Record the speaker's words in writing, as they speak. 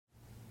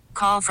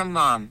Call from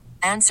mom.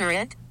 Answer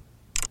it.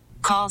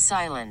 Call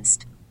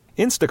silenced.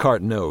 Instacart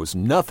knows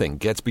nothing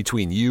gets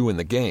between you and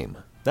the game.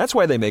 That's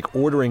why they make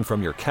ordering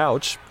from your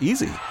couch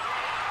easy.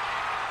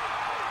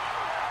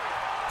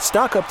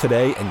 Stock up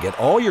today and get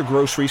all your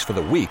groceries for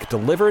the week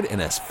delivered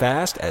in as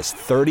fast as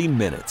 30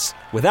 minutes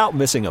without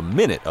missing a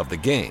minute of the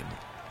game.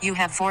 You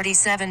have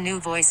 47 new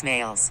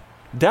voicemails.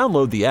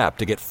 Download the app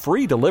to get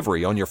free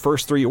delivery on your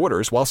first 3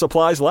 orders while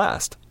supplies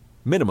last.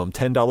 Minimum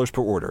 $10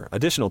 per order.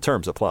 Additional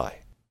terms apply.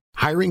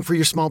 Hiring for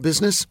your small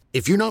business?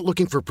 If you're not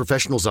looking for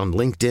professionals on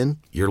LinkedIn,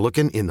 you're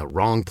looking in the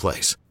wrong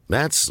place.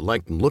 That's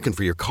like looking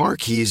for your car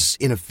keys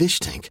in a fish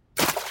tank.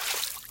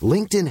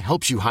 LinkedIn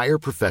helps you hire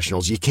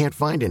professionals you can't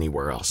find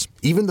anywhere else,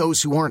 even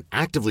those who aren't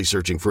actively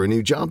searching for a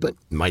new job but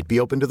might be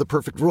open to the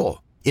perfect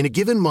role. In a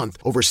given month,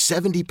 over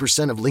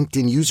 70% of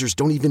LinkedIn users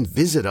don't even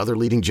visit other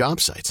leading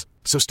job sites.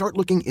 So start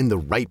looking in the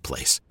right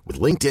place. With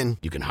LinkedIn,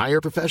 you can hire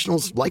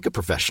professionals like a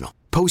professional.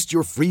 Post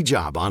your free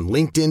job on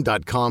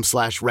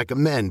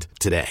linkedin.com/recommend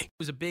today. It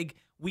was a big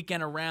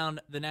weekend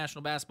around the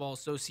National Basketball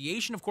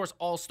Association. Of course,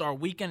 All-Star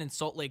Weekend in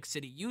Salt Lake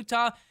City,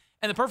 Utah.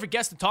 And the perfect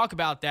guest to talk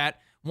about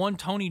that, one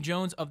Tony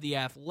Jones of The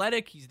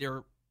Athletic. He's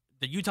the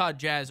Utah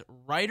Jazz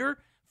writer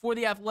for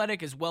The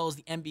Athletic, as well as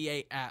the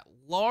NBA at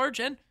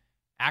large, and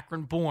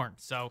Akron-born.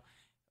 So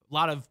a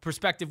lot of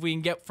perspective we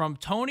can get from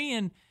Tony.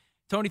 And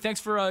Tony, thanks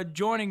for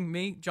joining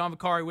me. John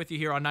Vicari with you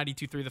here on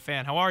 92.3 The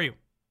Fan. How are you?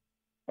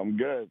 I'm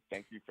good.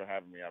 Thank you for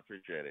having me. I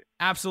appreciate it.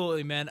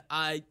 Absolutely, man.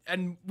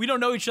 And we don't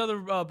know each other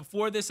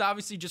before this.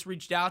 Obviously, just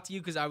reached out to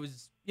you because I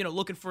was,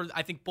 looking for,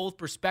 I think, both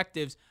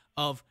perspectives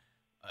of,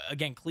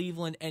 again,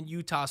 Cleveland and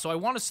Utah. So I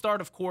want to start,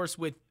 of course,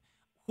 with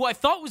who I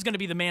thought was going to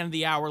be the man of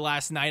the hour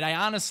last night. I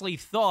honestly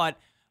thought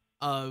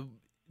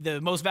the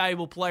most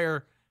valuable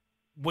player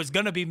was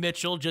going to be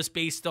Mitchell, just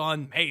based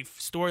on,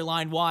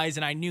 storyline-wise,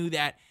 and I knew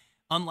that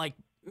unlike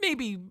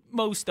maybe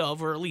most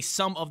of, or at least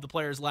some of the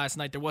players last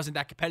night, there wasn't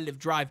that competitive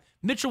drive.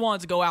 Mitchell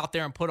wanted to go out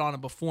there and put on a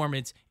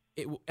performance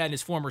at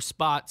his former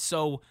spot.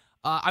 So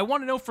I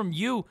want to know from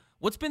you,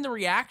 what's been the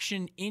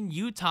reaction in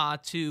Utah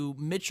to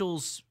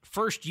Mitchell's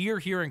first year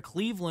here in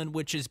Cleveland,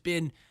 which has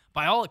been,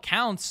 by all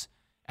accounts,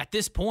 at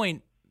this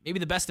point, maybe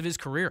the best of his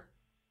career?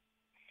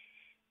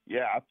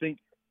 Yeah, I think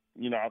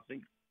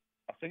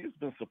it's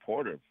been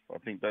supportive. I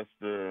think that's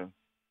the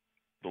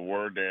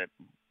word that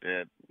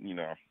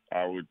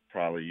I would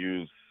probably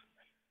use.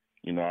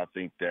 I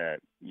think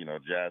that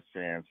Jazz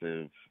fans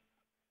have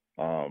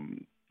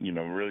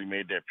really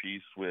made their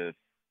peace with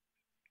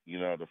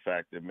the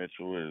fact that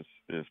Mitchell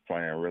is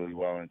playing really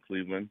well in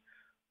Cleveland.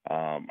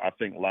 I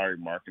think Larry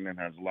Markkinen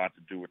has a lot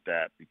to do with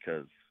that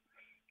because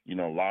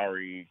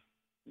Larry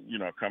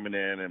coming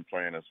in and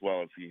playing as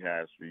well as he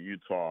has for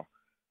Utah,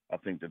 I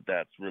think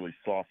that's really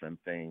softened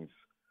things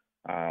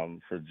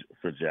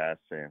for Jazz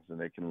fans, and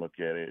they can look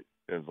at it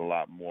as a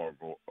lot more of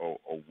a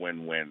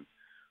win-win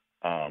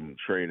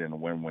trade and a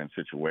win-win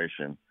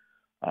situation.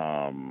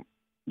 There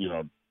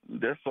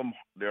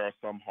are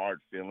some hard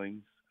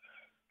feelings,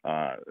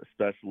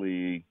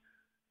 especially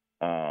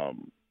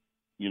from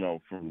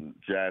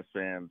Jazz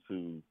fans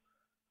who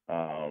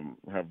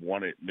have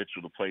wanted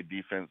Mitchell to play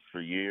defense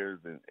for years,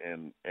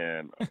 and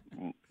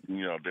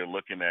they're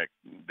looking at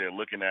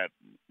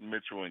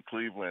Mitchell in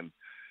Cleveland,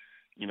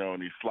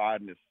 and he's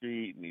sliding his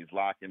feet and he's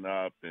locking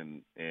up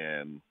and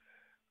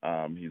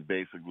he's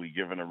basically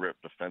giving a rip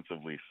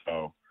defensively.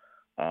 So,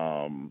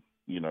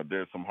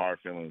 there's some hard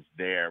feelings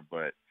there,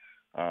 but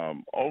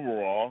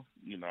overall,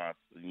 I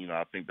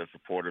think that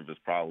supportive is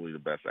probably the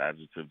best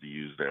adjective to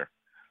use there.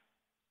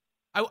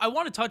 I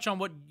want to touch on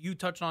what you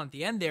touched on at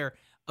the end there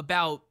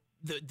about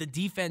the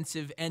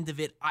defensive end of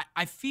it.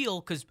 I feel,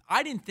 because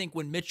I didn't think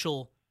when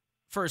Mitchell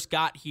first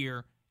got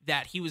here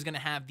that he was going to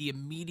have the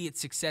immediate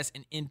success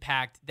and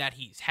impact that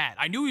he's had.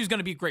 I knew he was going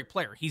to be a great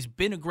player. He's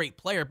been a great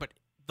player, but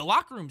the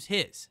locker room's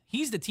his.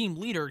 He's the team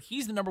leader.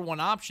 He's the number one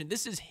option.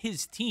 This is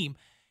his team.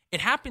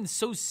 It happens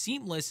so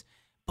seamless,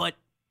 but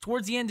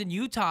towards the end in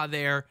Utah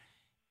there,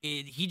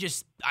 he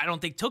just, I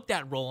don't think, took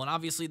that role. And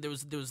obviously there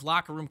was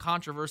locker room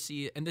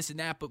controversy and this and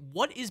that, but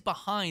what is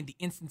behind the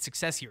instant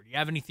success here? Do you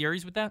have any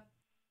theories with that?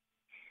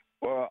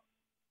 Well,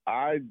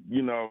 I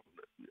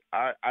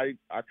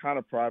kind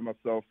of pride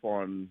myself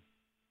on,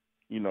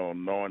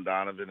 knowing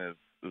Donovan as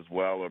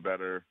well or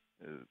better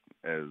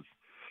as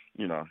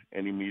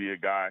any media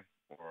guy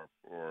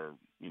or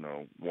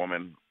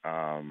woman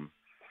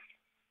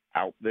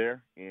out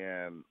there.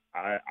 And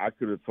I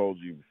could have told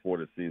you before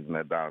the season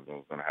that Donovan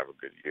was going to have a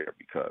good year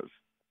because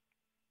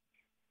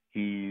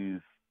he's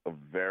a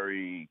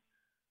very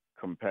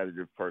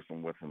competitive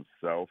person with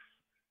himself,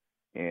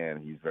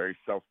 and he's very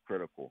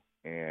self-critical.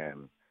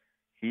 And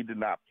he did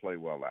not play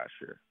well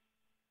last year.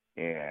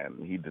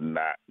 And he did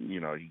not, he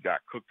got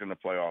cooked in the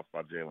playoffs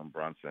by Jalen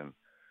Brunson.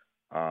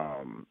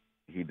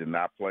 He did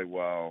not play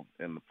well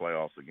in the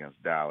playoffs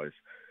against Dallas.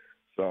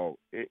 So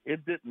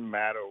it didn't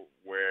matter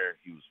where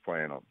he was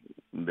playing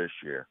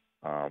this year,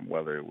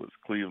 whether it was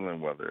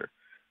Cleveland, whether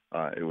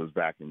it was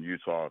back in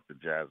Utah, if the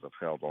Jazz have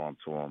held on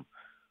to him.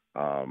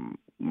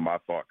 My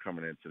thought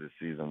coming into the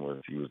season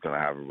was he was going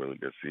to have a really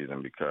good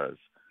season because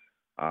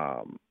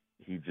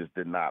he just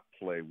did not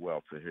play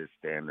well to his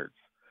standards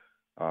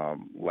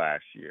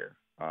last year.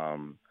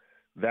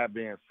 That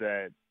being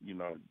said,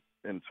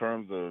 in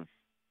terms of,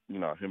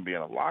 him being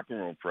a locker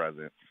room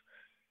presence,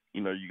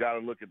 you got to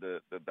look at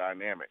the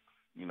dynamics.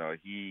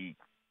 He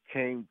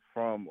came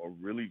from a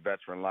really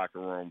veteran locker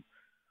room,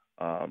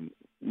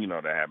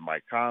 that had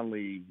Mike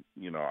Conley,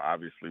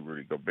 obviously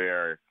Rudy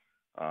Gobert,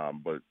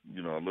 but,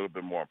 a little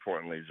bit more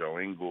importantly, Joe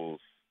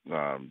Ingles,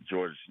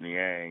 George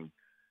Niang.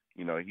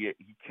 He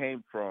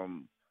came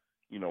from,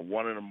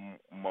 one of the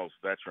most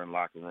veteran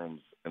locker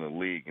rooms in the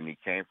league, and he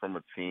came from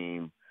a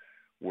team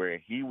where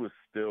he was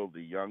still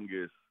the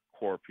youngest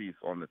core piece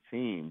on the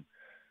team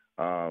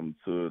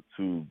to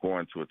go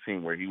into a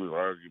team where he was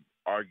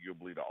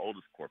arguably the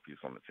oldest core piece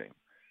on the team.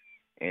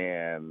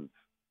 And,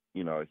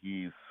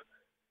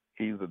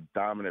 he's a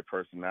dominant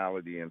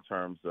personality in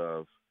terms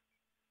of,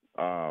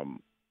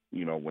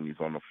 when he's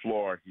on the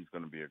floor, he's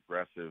going to be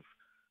aggressive,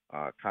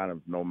 kind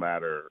of no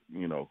matter,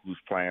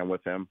 who's playing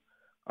with him.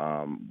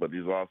 But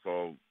he's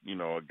also,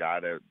 a guy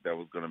that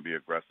was going to be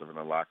aggressive in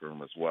the locker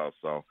room as well.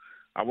 So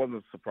I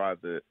wasn't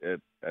surprised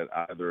at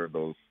either of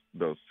those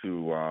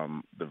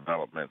two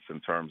developments in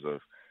terms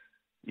of,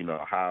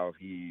 how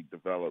he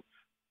developed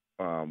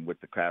with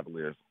the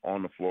Cavaliers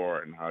on the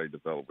floor and how he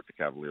developed with the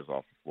Cavaliers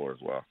off the floor as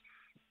well.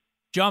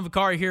 John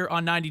Vicari here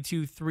on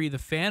 92.3 The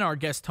Fan. Our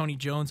guest, Tony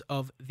Jones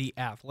of The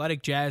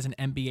Athletic, Jazz and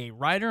NBA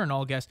writer, and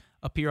all guests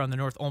appear on the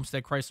North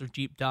Olmsted Chrysler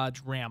Jeep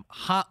Dodge Ram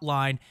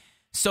hotline.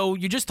 So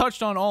you just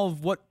touched on all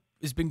of what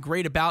has been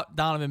great about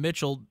Donovan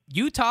Mitchell.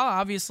 Utah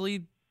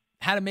obviously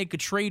had to make a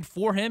trade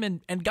for him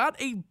and got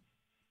a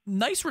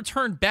nice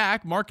return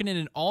back, marking it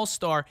an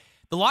all-star.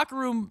 The locker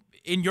room,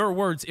 in your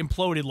words,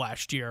 imploded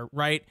last year,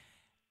 right?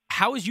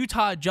 How is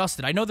Utah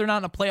adjusted? I know they're not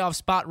in a playoff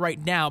spot right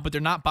now, but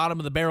they're not bottom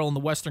of the barrel in the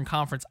Western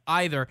Conference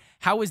either.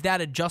 How has that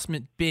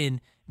adjustment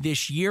been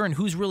this year, and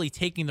who's really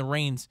taking the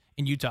reins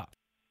in Utah?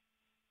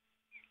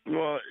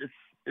 Well,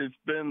 it's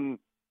been,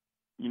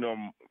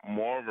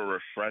 more of a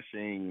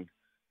refreshing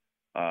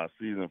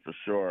season for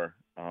sure.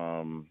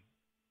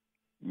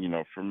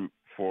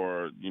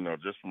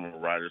 Just from a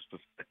writer's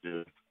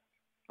perspective,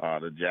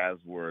 the Jazz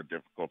were a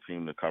difficult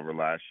team to cover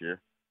last year.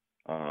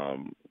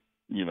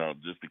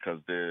 Just because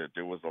there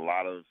was a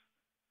lot of,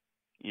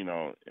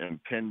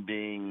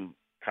 impending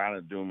kind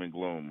of doom and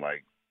gloom.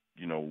 Like,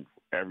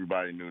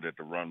 everybody knew that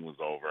the run was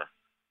over.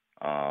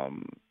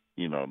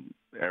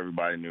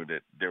 Everybody knew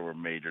that there were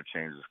major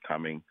changes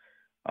coming,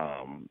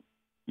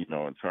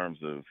 in terms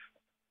of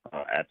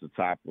at the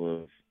top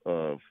of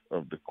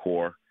the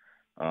core.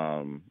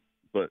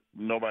 But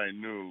nobody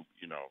knew,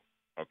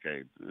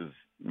 okay, is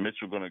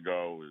Mitchell going to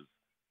go? Is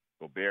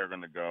Gobert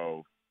going to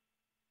go?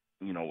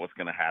 What's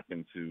going to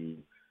happen to,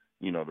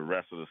 the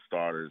rest of the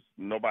starters.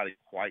 Nobody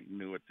quite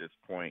knew at this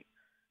point,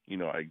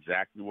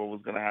 exactly what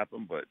was going to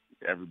happen, but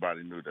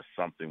everybody knew that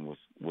something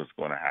was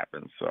going to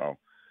happen. So,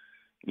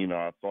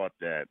 I thought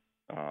that,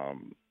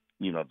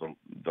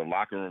 the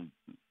locker room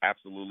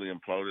absolutely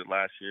imploded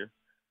last year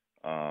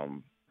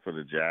for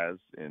the Jazz,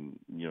 and,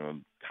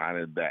 kind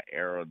of that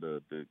era,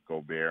 the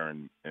Gobert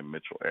and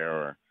Mitchell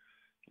era,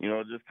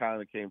 just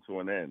kind of came to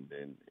an end,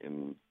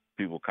 and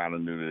people kind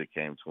of knew that it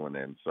came to an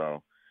end.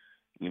 So,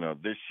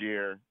 this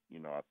year,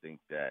 I think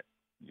that,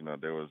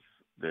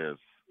 there's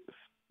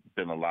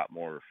been a lot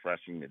more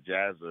refreshing. The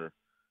Jazz are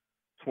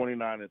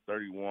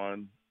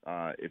 29-31.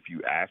 If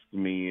you ask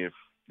me if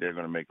they're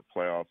going to make the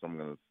playoffs, I'm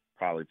going to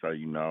probably tell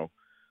you no.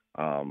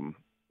 I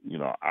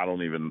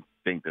don't even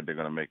think that they're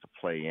going to make the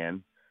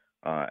play-in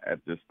at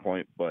this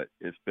point, but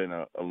it's been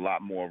a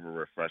lot more of a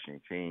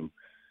refreshing team,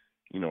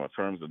 in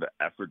terms of the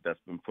effort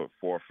that's been put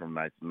forth from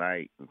night to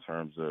night, in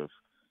terms of,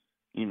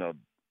 the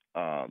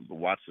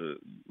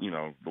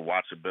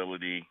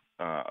watchability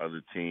of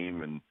the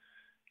team, and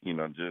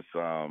just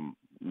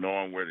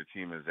knowing where the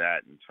team is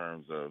at in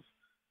terms of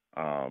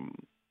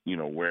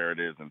where it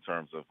is in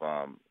terms of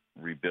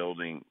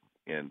rebuilding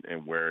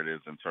and where it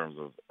is in terms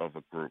of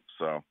a group.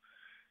 So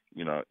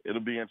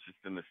it'll be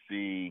interesting to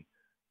see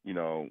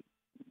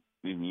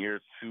in year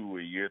 2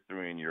 or year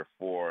 3 and year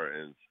 4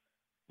 as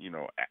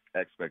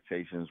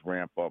expectations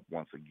ramp up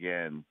once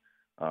again.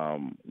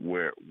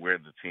 Where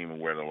the team and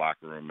where the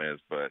locker room is.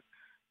 But,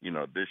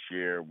 this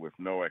year with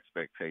no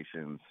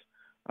expectations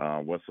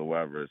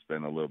whatsoever, it's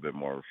been a little bit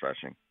more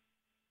refreshing.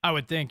 I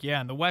would think,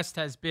 yeah. And the West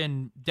has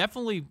been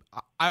definitely,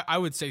 I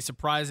would say,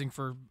 surprising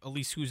for at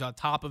least who's on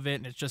top of it.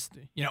 And it's just,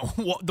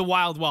 the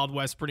wild, wild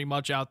West pretty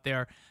much out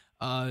there,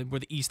 where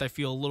the East I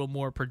feel a little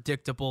more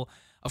predictable.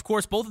 Of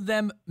course, both of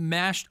them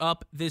mashed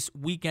up this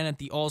weekend at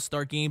the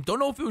All-Star Game. Don't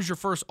know if it was your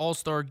first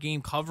All-Star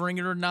Game covering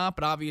it or not,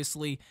 but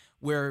obviously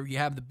where you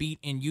have the beat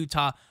in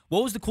Utah.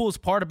 What was the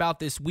coolest part about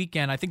this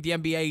weekend? I think the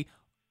NBA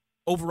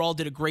overall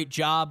did a great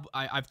job.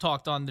 I've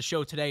talked on the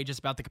show today just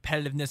about the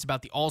competitiveness,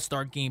 about the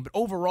All-Star Game, but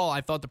overall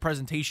I thought the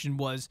presentation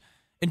was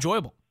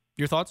enjoyable.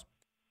 Your thoughts?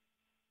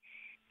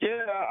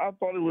 Yeah, I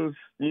thought it was,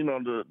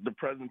 the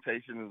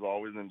presentation is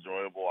always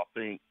enjoyable. I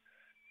think,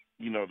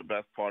 the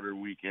best part of the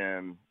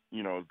weekend,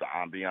 is the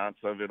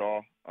ambiance of it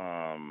all.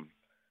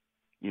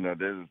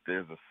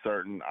 There's a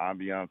certain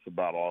ambiance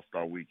about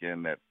All-Star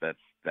Weekend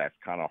that's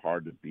kind of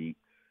hard to beat.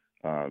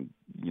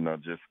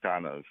 Just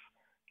kind of,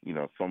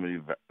 so many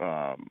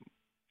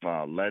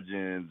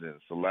legends and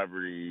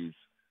celebrities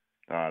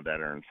that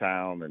are in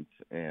town,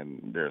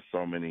 and there's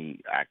so many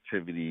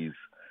activities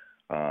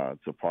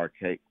to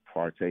partake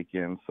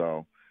in.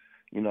 So,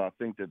 I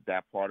think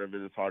that part of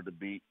it is hard to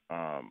beat.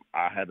 I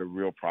had a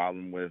real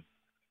problem with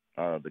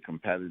the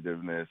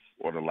competitiveness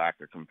or the lack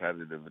of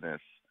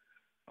competitiveness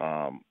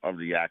of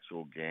the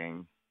actual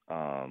game.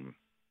 I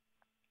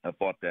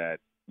thought that,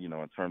 in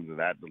terms of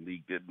that, the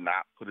league did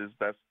not put its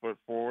best foot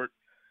forward.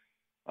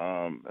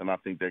 And I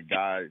think that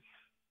guys,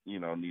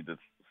 need to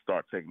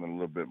start taking a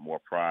little bit more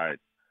pride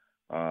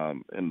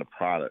in the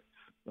product,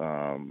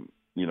 in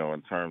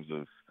terms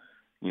of,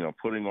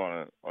 putting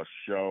on a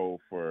show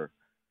for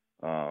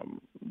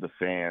the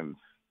fans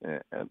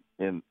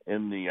in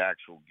the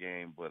actual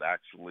game, but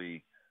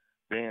actually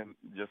being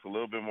just a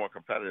little bit more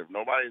competitive.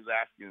 Nobody's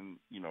asking,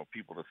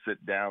 people to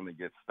sit down and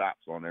get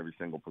stops on every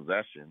single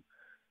possession,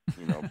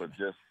 but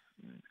just,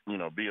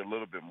 be a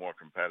little bit more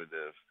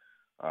competitive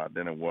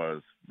than it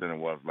was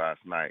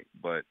last night.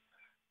 But,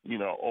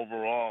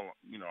 overall,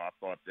 I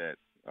thought that,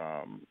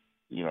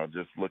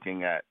 just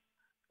looking at,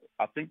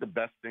 I think the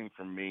best thing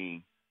for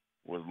me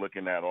was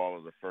looking at all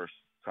of the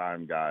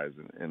first-time guys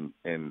and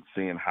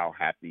seeing how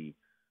happy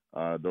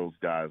those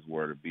guys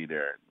were to be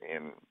there,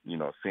 and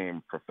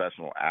seeing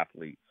professional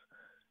athletes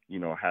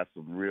have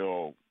some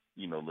real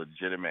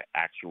legitimate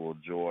actual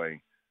joy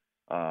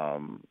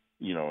in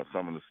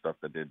some of the stuff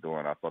that they're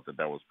doing. I thought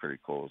that was pretty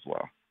cool as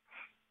well.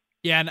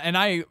 Yeah, and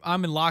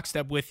I'm in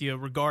lockstep with you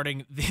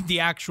regarding the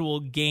actual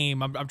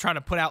game. I'm trying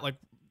to put out like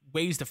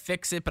ways to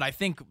fix it, but I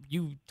think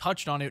you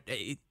touched on it.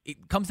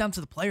 It comes down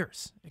to the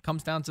players. It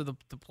comes down to the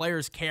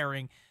players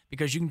caring,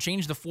 because you can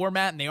change the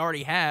format, and they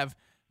already have,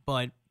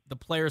 but the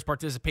players'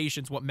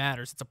 participation is what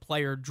matters. It's a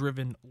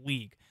player-driven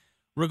league.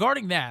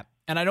 Regarding that,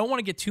 and I don't want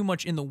to get too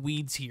much in the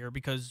weeds here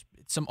because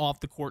it's some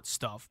off-the-court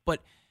stuff,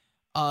 but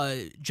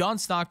John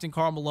Stockton,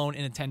 Karl Malone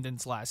in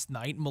attendance last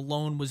night.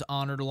 Malone was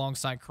honored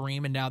alongside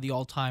Kareem and now the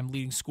all-time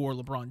leading scorer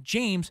LeBron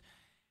James.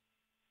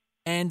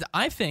 And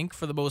I think,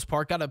 for the most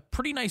part, got a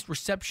pretty nice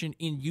reception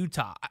in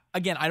Utah.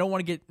 Again, I don't want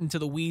to get into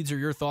the weeds or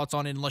your thoughts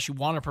on it unless you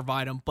want to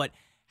provide them, but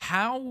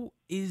how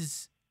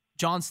is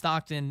John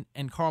Stockton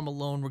and Karl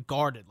Malone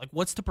regarded? Like,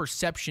 what's the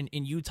perception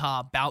in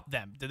Utah about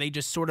them? Do they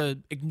just sort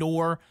of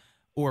ignore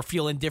or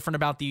feel indifferent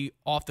about the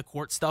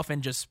off-the-court stuff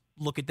and just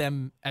look at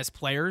them as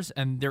players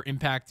and their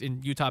impact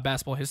in Utah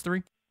basketball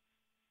history?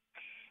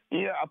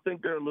 Yeah, I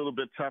think they're a little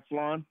bit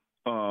Teflon,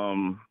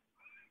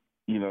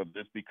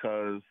 just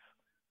because,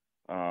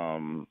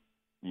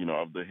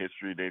 of the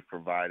history they've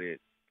provided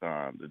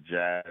the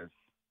Jazz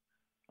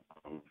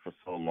for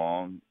so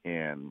long.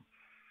 And,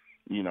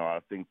 I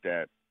think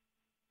that,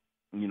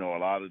 a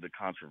lot of the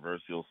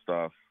controversial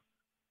stuff,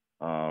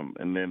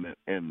 and then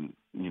in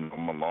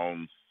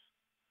Malone's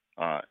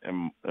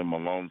in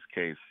Malone's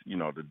case,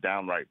 the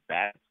downright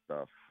bad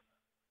stuff,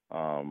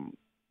 a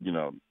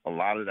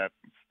lot of that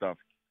stuff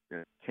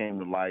came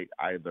to light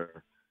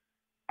either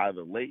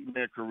late in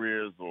their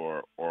careers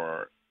or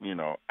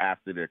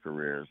after their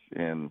careers.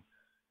 And,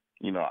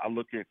 I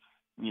look at,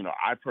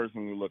 I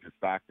personally look at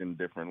Stockton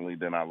differently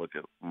than I look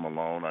at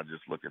Malone. I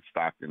just look at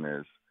Stockton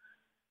as,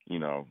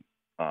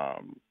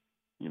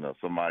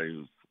 somebody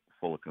who's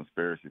full of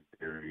conspiracy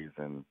theories,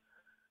 and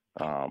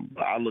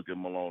but I look at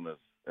Malone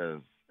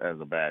as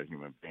a bad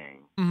human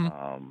being.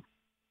 Mm-hmm.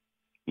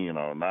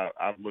 And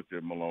I've looked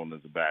at Malone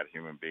as a bad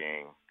human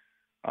being,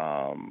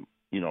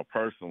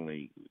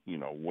 personally,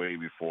 way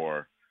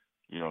before,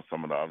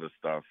 some of the other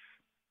stuff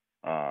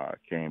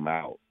came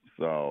out.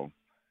 So,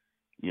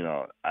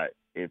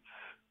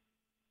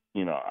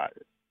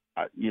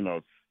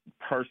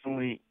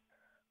 personally,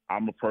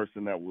 I'm a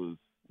person that was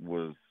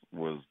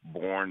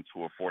born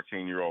to a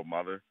 14-year-old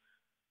mother.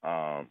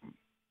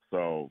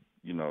 So,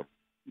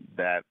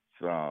 that's,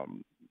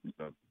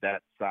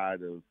 that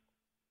side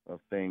of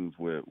things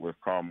with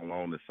Karl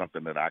Malone is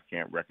something that I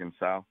can't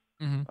reconcile,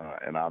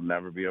 and I'll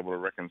never be able to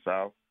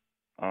reconcile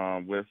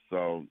with.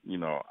 So,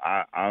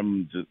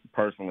 I'm just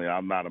personally,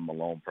 I'm not a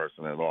Malone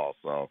person at all.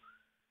 So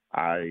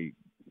I,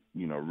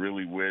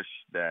 really wish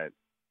that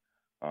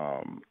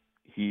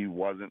he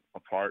wasn't a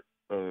part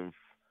of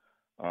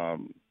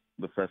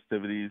the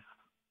festivities,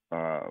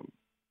 over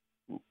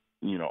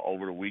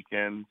the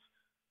weekends.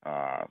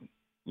 I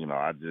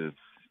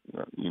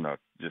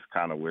just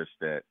kind of wish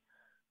that,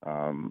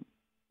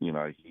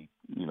 he,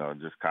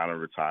 just kind of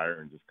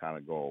retire and just kind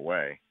of go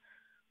away.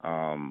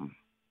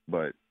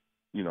 But,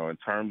 in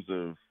terms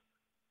of,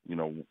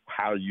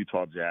 how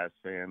Utah Jazz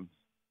fans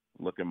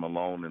look at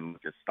Malone and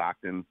look at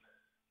Stockton,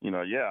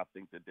 I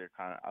think that they're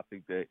kind of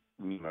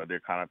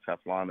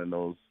Teflon in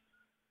those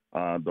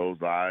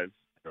eyes.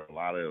 There are a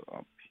lot of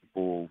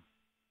people,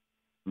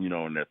 in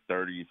their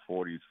 30s,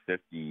 40s,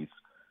 50s,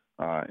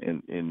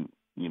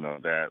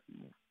 that,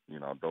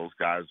 those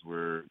guys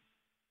were,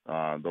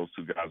 those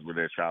two guys were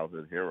their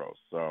childhood heroes.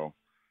 So,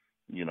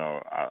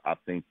 I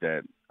think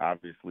that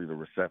obviously the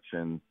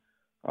reception,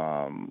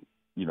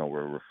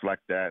 will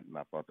reflect that. And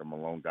I thought that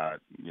Malone got,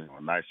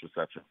 a nice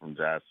reception from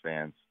Jazz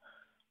fans.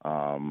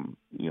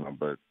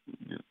 But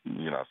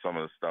some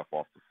of the stuff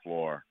off the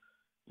floor,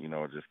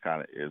 it just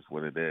kind of is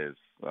what it is.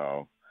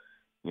 So,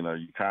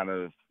 you kind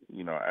of,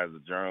 as a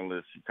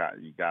journalist, you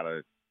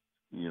gotta,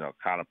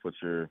 kind of put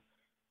your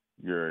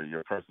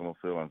personal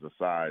feelings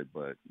aside.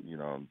 But,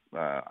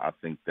 I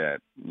think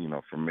that,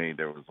 for me,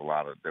 there were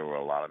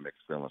a lot of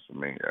mixed feelings for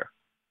me here.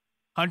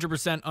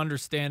 100%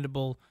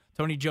 understandable.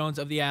 Tony Jones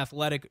of The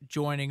Athletic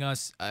joining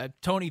us.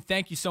 Tony,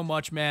 thank you so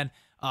much, man.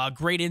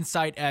 Great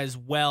insight as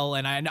well.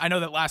 And I know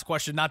that last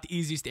question, not the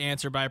easiest to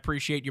answer, but I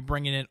appreciate you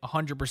bringing it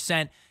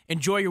 100%.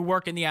 Enjoy your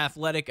work in The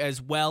Athletic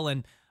as well.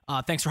 And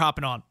thanks for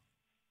hopping on.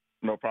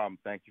 No problem.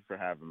 Thank you for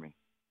having me.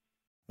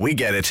 We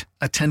get it.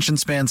 Attention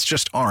spans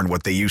just aren't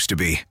what they used to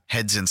be.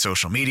 Heads in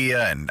social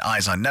media and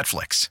eyes on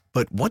Netflix.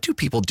 But what do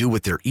people do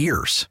with their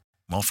ears?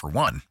 Well, for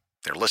one,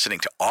 they're listening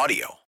to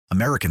audio.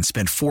 Americans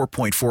spend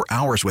 4.4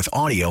 hours with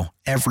audio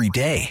every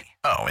day.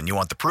 Oh, and you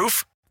want the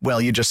proof?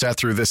 Well, you just sat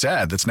through this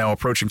ad that's now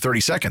approaching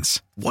 30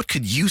 seconds. What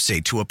could you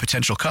say to a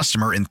potential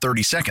customer in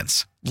 30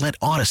 seconds? Let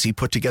Odyssey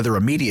put together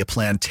a media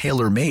plan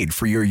tailor-made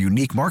for your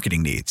unique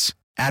marketing needs.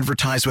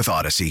 Advertise with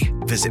Odyssey.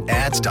 Visit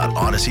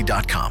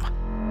ads.odyssey.com.